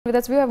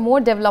with us. We have more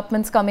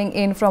developments coming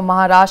in from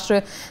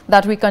Maharashtra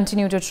that we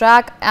continue to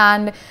track.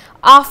 And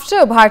after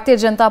Bharatiya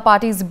Janata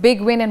Party's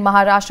big win in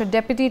Maharashtra,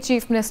 Deputy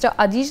Chief Minister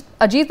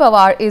Ajit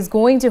Pawar is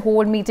going to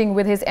hold meeting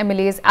with his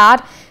MLAs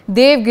at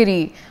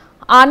Devgiri.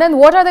 Anand,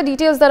 what are the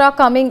details that are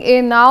coming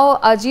in now?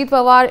 Ajit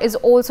Pawar is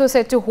also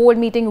set to hold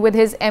meeting with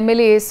his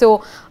MLAs.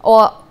 So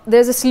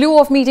there's a slew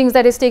of meetings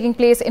that is taking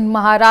place in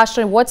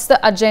Maharashtra. What's the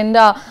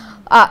agenda?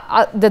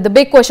 The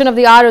big question of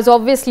the hour is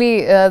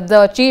obviously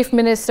the Chief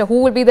Minister.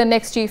 Who will be the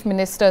next Chief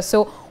Minister?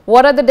 So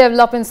what are the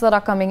developments that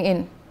are coming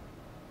in?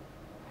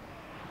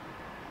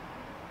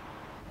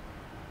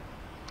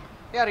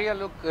 Yeah, Ria,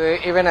 look,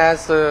 even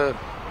as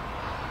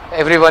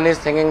everyone is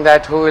thinking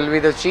that who will be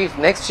the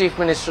next Chief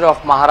Minister of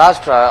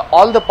Maharashtra,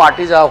 all the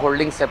parties are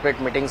holding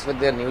separate meetings with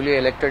their newly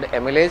elected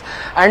MLAs,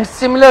 and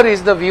similar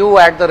is the view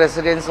at the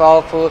residence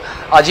of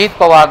Ajit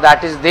Pawar,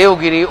 that is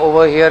Devgiri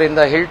over here in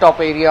the hilltop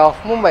area of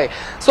Mumbai.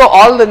 So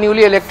all the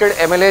newly elected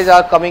MLAs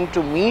are coming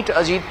to meet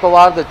Ajit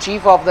Pawar, the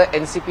chief of the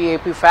NCP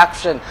AP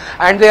faction,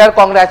 and they are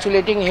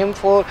congratulating him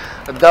for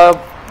the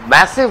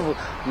massive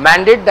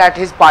mandate that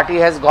his party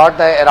has got.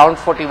 Around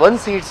 41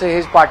 seats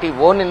his party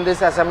won in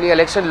this assembly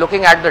election,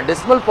 looking at the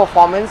dismal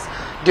performance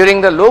during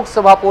the Lok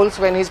Sabha polls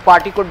when his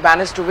party could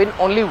manage to win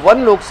only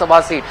one Lok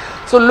Sabha seat.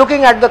 So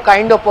looking at the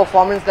kind of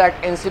performance that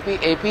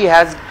NCP AP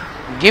has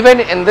given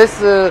in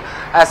this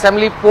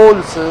assembly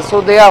polls, so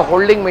they are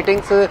holding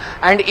meetings,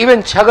 and even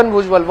Chhagan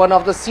Bhujbal, one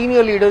of the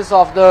senior leaders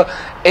of the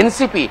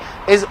NCP,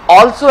 is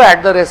also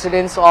at the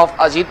residence of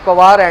Ajit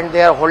Pawar, and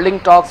they are holding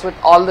talks with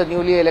all the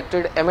newly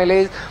elected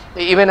MLAs,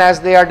 even as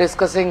they are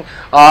discussing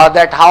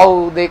that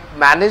how they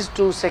managed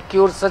to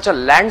secure such a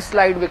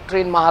landslide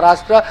victory in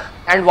Maharashtra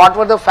and what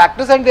were the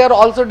factors, and they are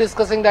also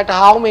discussing that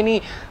how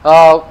many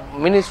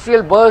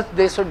ministerial berths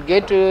they should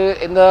get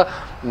in the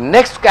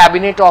next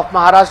cabinet of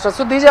Maharashtra.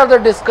 So these are the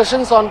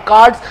discussions on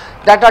cards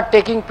that are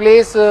taking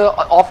place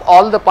of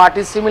all the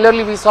parties.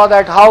 Similarly, we saw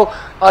that how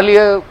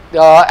earlier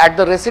at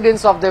the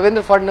residence of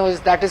Devendra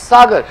Fadnavis, that is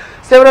Sagar,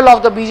 several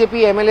of the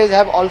BJP MLAs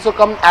have also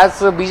come, as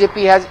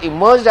BJP has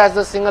emerged as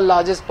the single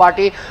largest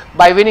party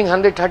by winning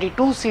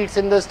 132 seats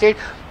in the state.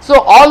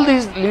 So all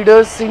these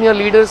leaders, senior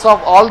leaders of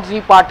all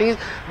three parties,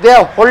 they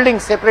are holding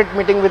separate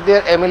meeting with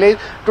their MLAs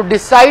to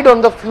decide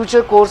on the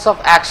future course of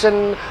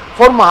action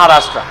for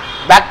Maharashtra.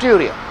 Back to you,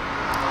 Ria.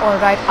 All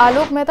right,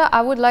 Alok Mehta,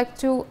 I would like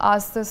to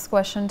ask this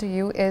question to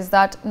you, is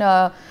that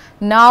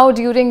now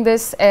during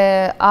this,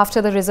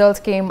 after the results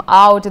came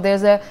out,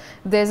 there's a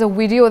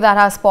video that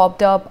has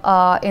popped up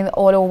in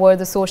all over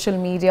the social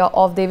media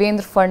of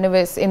Devendra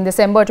Fadnavis in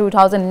December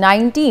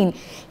 2019.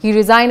 He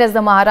resigned as the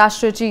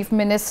Maharashtra Chief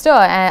Minister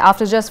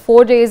after just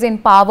 4 days in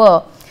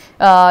power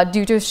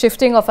due to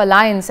shifting of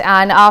alliance,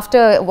 and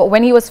after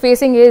when he was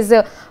facing his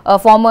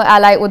former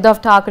ally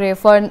Uddhav Thackeray,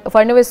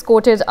 Fadnavis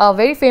quoted a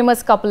very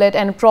famous couplet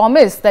and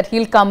promised that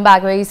he'll come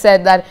back, where he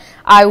said that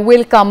I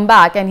will come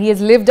back, and he has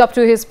lived up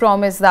to his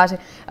promise that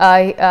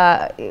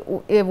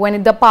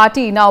when the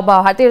party, now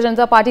Bharatiya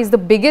Janata Party is the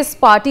biggest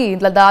party,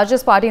 the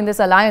largest party in this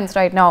alliance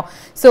right now.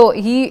 So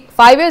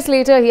 5 years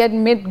later, he had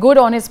made good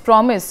on his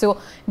promise. So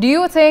do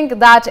you think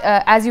that,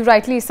 as you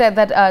rightly said,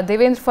 that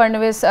Devendra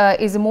Fadnavis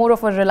is more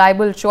of a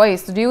reliable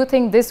choice? Do you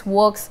think this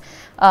works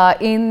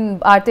in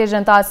Bharatiya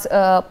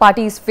Janata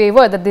Party's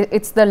favor, that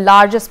it's the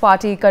largest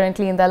party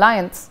currently in the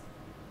alliance?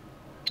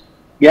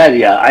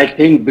 Yeah, I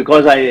think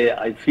because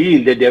I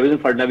feel that Devendra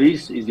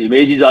Fadnavis, his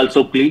image is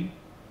also clean.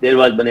 There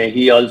was,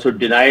 he also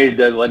denied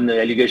that one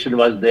allegation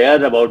was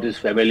there about his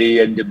family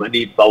and the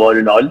money, power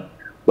and all.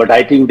 But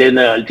I think then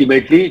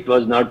ultimately it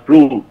was not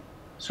proved.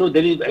 So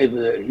there is,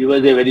 he was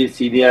a very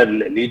senior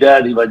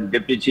leader. He was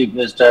Deputy Chief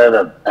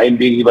Minister. Time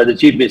being, he was the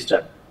Chief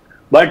Minister.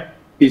 But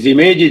his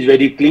image is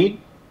very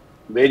clean,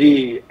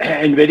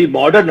 very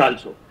modern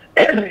also.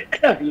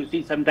 You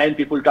see, sometimes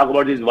people talk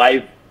about his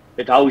wife,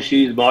 that how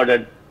she is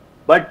modern.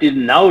 But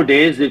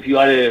nowadays, if you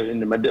are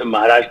in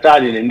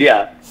Maharashtra or in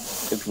India,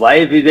 if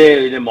wife is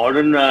in a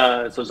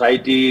modern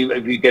society,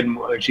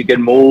 if she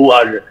can move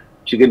or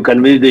she can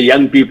convince the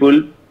young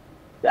people,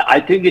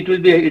 I think it will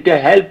be a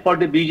help for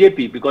the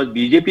BJP, because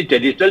BJP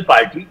traditional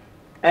party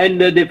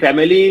and the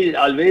family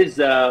always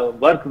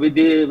work with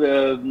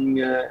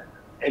the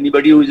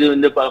anybody who is in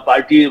the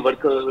party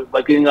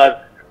working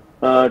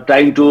or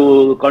trying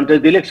to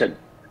contest the election.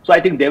 So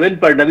I think Devendra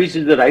Fadnavis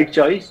is the right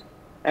choice.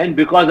 And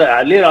because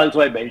earlier also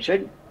I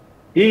mentioned,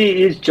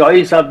 he is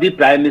choice of the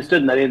Prime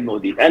Minister Narendra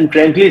Modi. And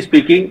frankly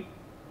speaking,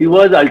 he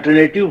was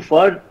alternative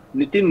for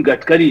Nitin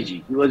Gadkari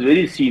ji. He was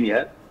very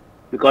senior,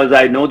 because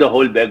I know the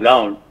whole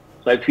background.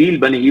 So I feel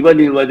when he was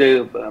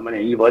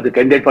a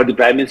candidate for the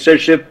Prime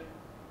Ministership,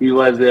 he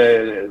was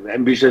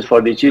ambitious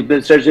for the Chief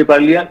Ministership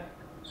earlier.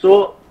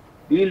 So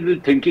he will be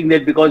thinking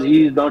that because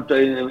he is not,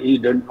 he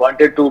didn't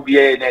wanted to be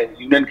in a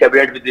union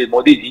cabinet with the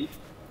Modi ji,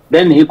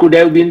 then he could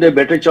have been the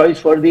better choice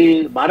for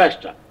the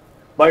Maharashtra.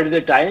 But at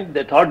the time,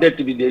 they thought that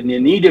they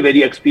need a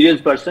very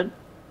experienced person.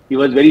 He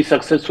was very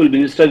successful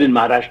minister in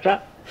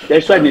Maharashtra.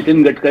 That's why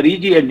Nitin Gadkari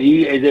ji, and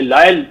he is a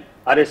loyal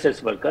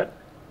RSS worker,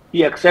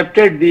 he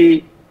accepted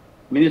the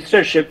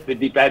ministership with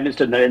the Prime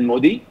Minister Narendra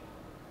Modi.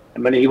 I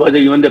mean, he was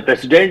even the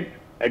president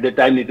at the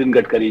time, Nitin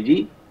Gadkari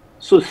ji.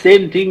 So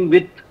same thing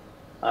with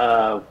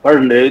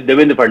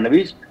Devendra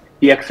Fadnavis.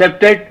 He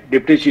accepted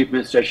Deputy Chief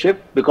Ministership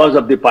because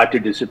of the party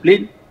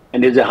discipline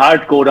and is a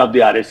hardcore of the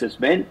RSS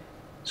man.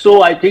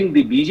 So I think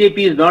the BJP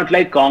is not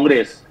like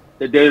Congress,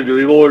 that they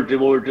revolt.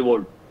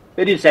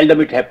 Very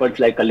seldom it happens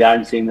like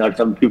Kalyan Singh or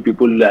some few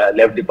people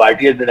left the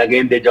party and then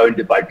again they joined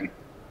the party.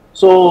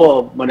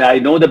 So when I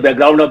know the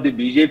background of the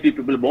BJP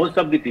people, most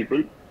of the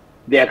people,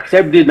 they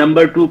accept the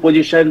number 2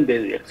 position,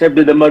 they accept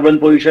the number 1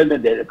 position,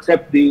 and they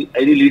accept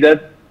any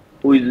leader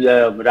who is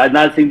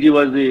Rajnath Singh ji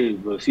was the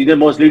senior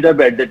most leader,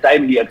 but at the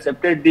time he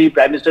accepted the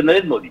Prime Minister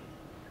Narendra Modi.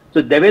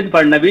 So Devendra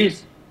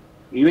Fadnavis,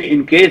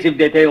 in case if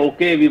they say,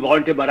 okay, we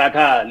want a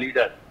Maratha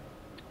leader,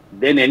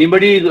 then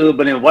anybody,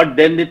 what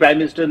then the Prime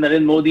Minister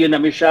Narendra Modi and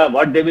Amit Shah,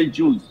 what they will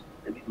choose?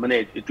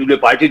 It will be a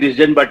party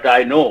decision, but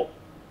I know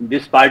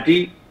this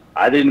party,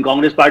 either in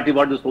Congress party,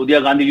 what the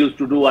Sonia Gandhi used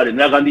to do or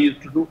Indira Gandhi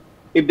used to do,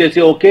 if they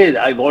say, okay,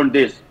 I want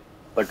this.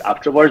 But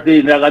afterwards,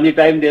 the Indira Gandhi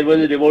time, there was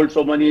a revolt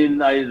so many in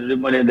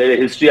the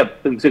history of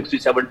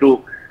 67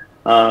 to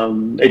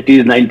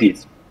 80s,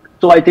 90s.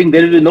 So I think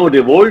there will be no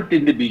revolt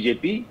in the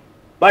BJP,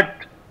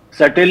 but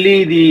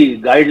certainly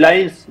the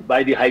guidelines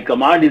by the High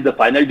Command is the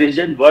final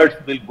decision. Words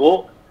will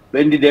go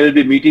when there will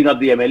be meeting of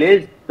the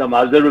MLAs, some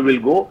observer will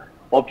go,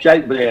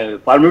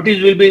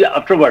 formalities will be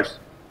afterwards.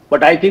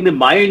 But I think the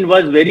mind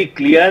was very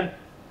clear,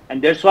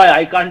 and that's why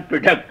I can't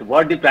predict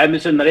what the Prime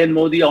Minister Narendra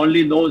Modi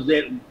only knows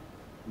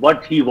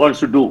what he wants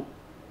to do.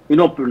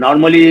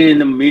 Normally in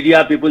the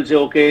media people say,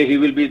 okay, he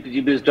will be the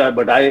Chief Minister,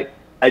 but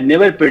I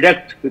never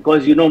predict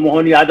because,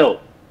 Mohan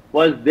Yadav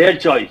was their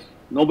choice.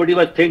 Nobody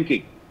was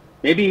thinking.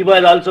 Maybe he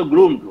was also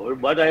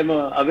groomed, but I am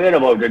aware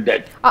about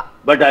it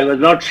but I was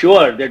not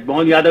sure that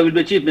Mohan Yadav will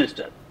be Chief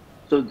Minister.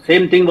 So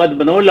same thing with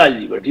Manohar Lal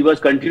ji, but he was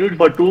continued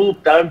for 2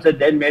 terms and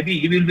then maybe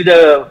he will be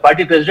the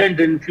party president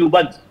in few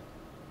months.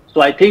 So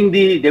I think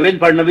the Devendra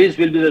Fadnavis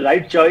will be the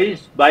right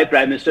choice by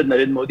Prime Minister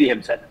Narendra Modi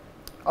himself.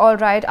 All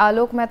right,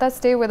 Alok Mehta,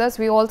 stay with us.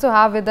 We also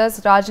have with us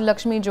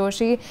Rajalakshmi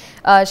Joshi.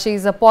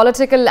 She's a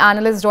political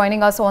analyst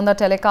joining us on the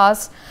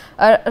telecast.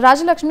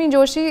 Rajalakshmi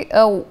Joshi,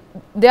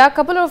 there are a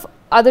couple of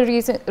other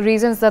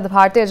reasons that the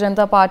Bharatiya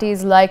Janata Party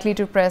is likely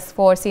to press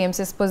for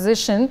CMC's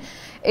position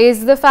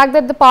is the fact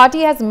that the party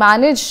has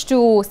managed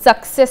to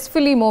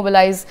successfully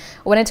mobilize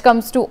when it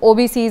comes to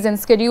OBCs and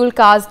scheduled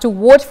castes to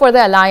vote for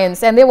the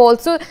alliance, and they've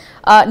also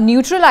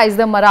neutralized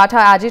the Maratha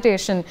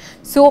agitation.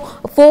 So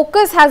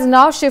focus has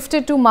now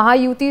shifted to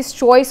Mahayuti's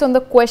choice on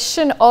the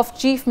question of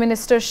chief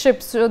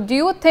ministership. So do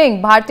you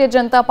think Bharatiya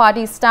Janata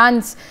Party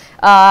stands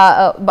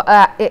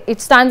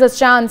it stands a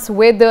chance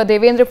with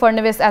Devendra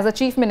Fadnavis as a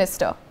chief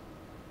minister?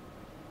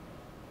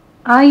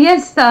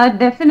 Yes,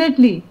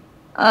 definitely.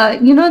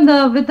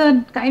 With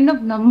the kind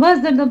of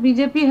numbers that the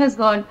BJP has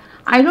got,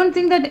 I don't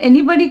think that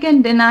anybody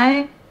can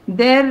deny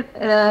their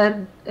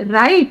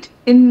right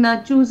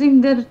in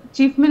choosing their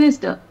chief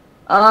minister.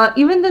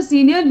 Even the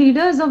senior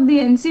leaders of the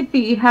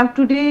NCP have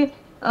today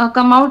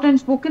come out and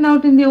spoken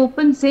out in the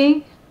open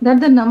saying that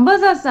the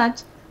numbers are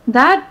such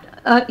that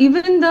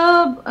even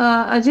the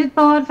Ajit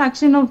Pawar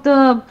faction of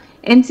the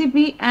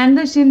NCP and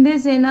the Shinde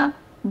Sena,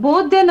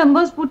 both their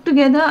numbers put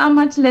together are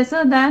much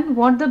lesser than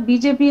what the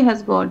BJP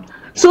has got.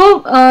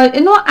 So,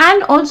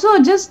 and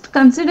also just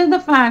consider the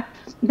fact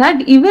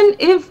that even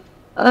if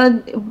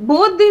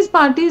both these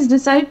parties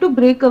decide to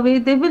break away,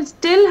 they will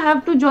still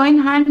have to join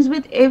hands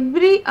with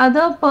every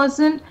other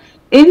person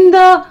in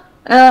the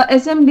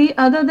assembly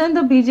other than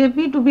the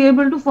BJP to be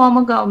able to form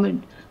a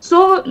government.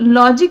 So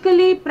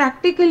logically,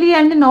 practically,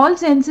 and in all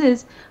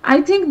senses,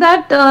 I think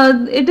that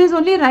it is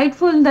only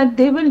rightful that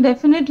they will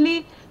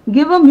definitely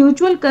give a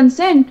mutual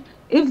consent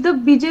if the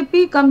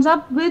BJP comes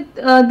up with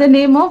the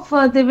name of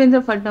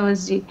Devendra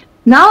Fadnavis ji.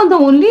 Now, the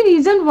only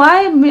reason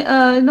why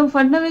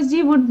Fadnavis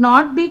ji would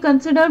not be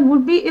considered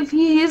would be if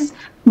he is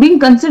being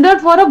considered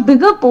for a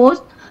bigger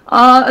post,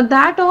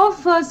 that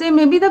of say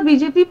maybe the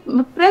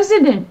BJP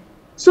president.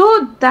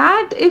 So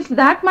that if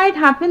that might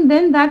happen,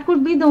 then that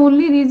could be the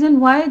only reason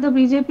why the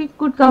BJP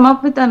could come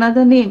up with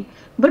another name.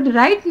 But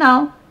right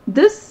now,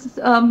 this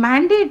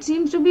mandate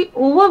seems to be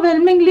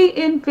overwhelmingly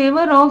in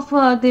favor of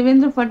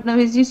Devendra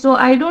Fadnavis ji. So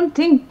I don't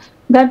think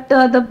that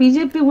the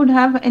BJP would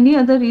have any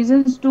other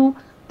reasons to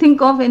think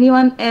of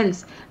anyone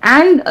else.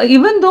 And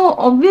even though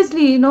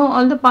obviously,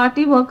 all the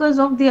party workers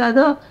of the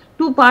other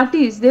two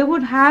parties, they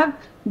would have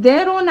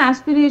their own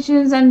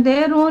aspirations and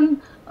their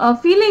own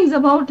feelings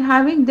about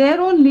having their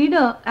own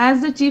leader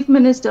as the chief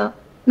minister.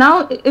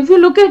 Now, if you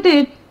look at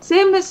it,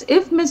 same as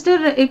if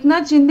Mr.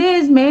 Eknath Shinde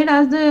is made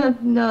as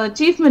the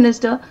chief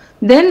minister,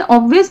 then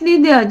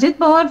obviously the Ajit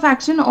Pawar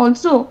faction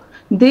also,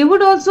 they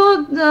would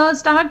also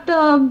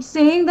start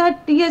saying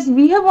that yes,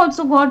 we have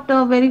also got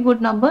very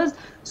good numbers.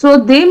 So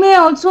they may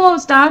also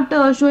start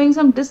showing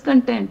some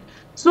discontent.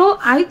 So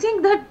I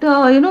think that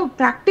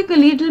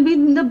practically it will be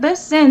in the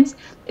best sense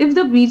if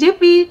the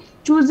BJP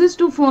chooses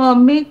to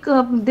make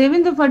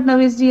Devendra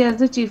Fadnavis ji as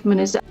the chief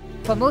minister.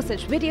 For more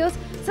such videos,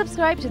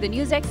 subscribe to the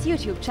NewsX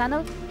YouTube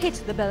channel, hit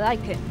the bell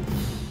icon.